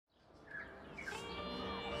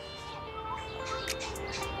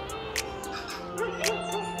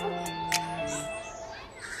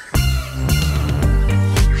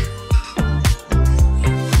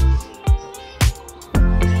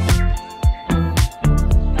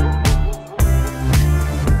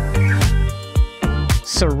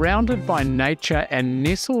Surrounded by nature and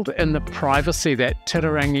nestled in the privacy that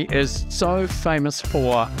Titirangi is so famous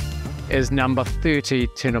for is number 30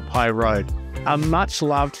 Tinopai Rd, a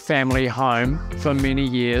much-loved family home for many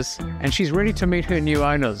years, and she's ready to meet her new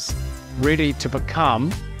owners, ready to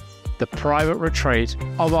become the private retreat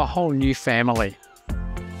of a whole new family.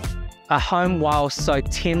 A home, while so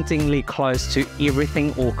temptingly close to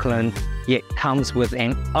everything Auckland, yet comes with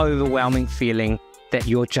an overwhelming feeling that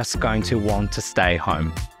you're just going to want to stay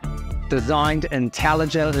home. Designed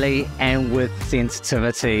intelligently and with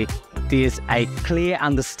sensitivity, there's a clear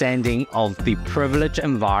understanding of the privileged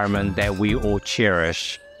environment that we all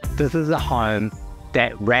cherish. This is a home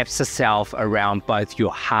that wraps itself around both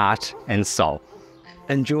your heart and soul.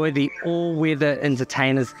 Enjoy the all-weather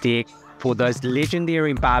entertainer's deck for those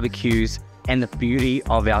legendary barbecues and the beauty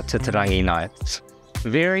of our Titirangi nights.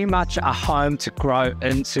 Very much a home to grow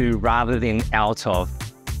into rather than out of.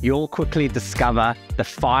 You'll quickly discover the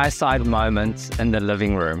fireside moments in the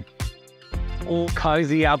living room. Or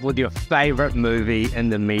cozy up with your favorite movie in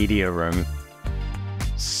the media room.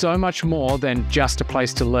 So much more than just a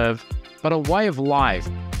place to live, but a way of life.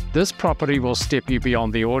 This property will step you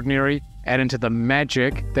beyond the ordinary and into the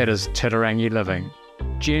magic that is Titirangi living.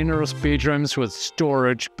 Generous bedrooms with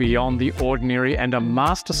storage beyond the ordinary and a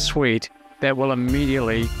master suite that will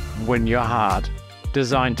immediately win your heart.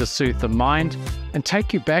 Designed to soothe the mind and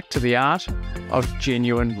take you back to the art of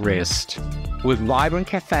genuine rest. With vibrant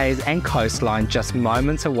cafes and coastline just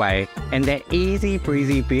moments away and that easy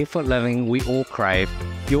breezy barefoot living we all crave,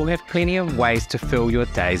 you'll have plenty of ways to fill your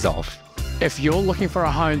days off. If you're looking for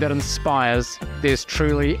a home that inspires, there's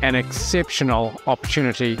truly an exceptional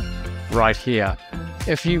opportunity right here.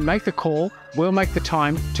 If you make the call, we'll make the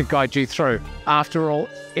time to guide you through. After all,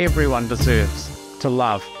 everyone deserves to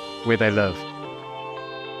love where they live.